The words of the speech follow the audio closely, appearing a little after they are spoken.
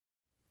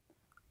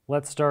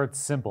Let's start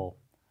simple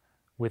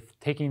with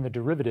taking the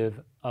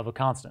derivative of a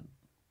constant.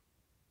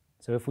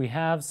 So if we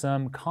have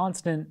some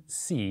constant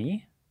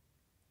c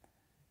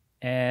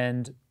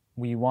and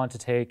we want to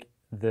take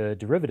the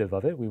derivative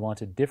of it, we want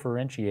to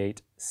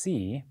differentiate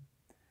c,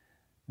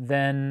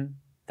 then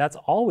that's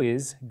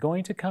always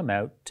going to come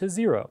out to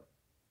 0.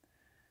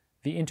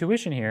 The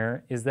intuition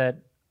here is that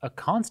a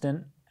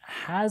constant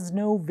has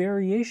no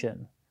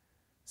variation,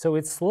 so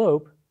its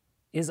slope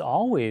is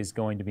always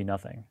going to be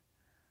nothing.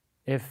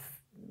 If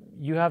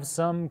you have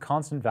some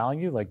constant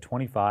value like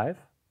 25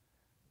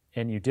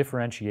 and you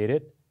differentiate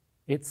it,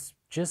 it's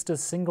just a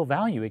single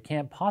value. It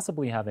can't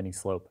possibly have any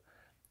slope,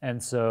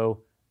 and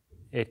so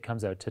it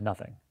comes out to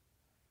nothing.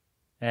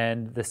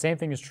 And the same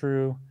thing is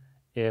true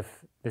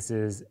if this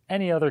is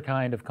any other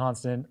kind of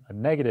constant, a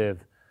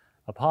negative,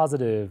 a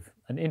positive,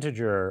 an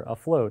integer, a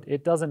float.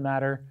 It doesn't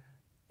matter.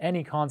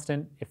 Any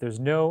constant, if there's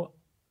no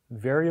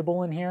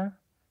variable in here,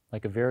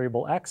 like a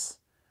variable x,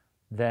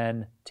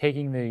 then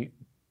taking the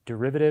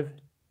derivative,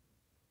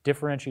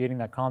 differentiating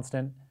that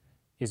constant,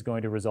 is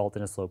going to result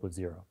in a slope of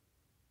 0.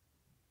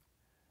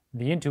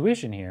 The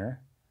intuition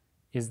here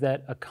is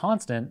that a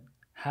constant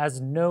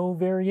has no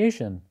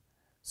variation,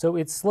 so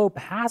its slope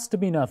has to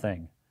be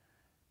nothing.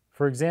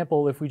 For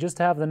example, if we just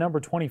have the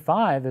number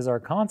 25 as our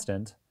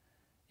constant,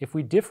 if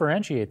we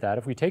differentiate that,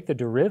 if we take the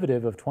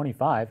derivative of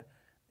 25,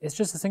 it's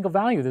just a single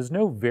value. There's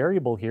no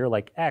variable here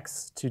like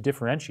x to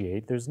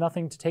differentiate. There's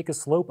nothing to take a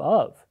slope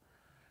of.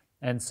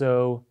 And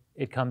so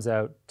it comes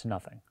out to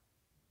nothing.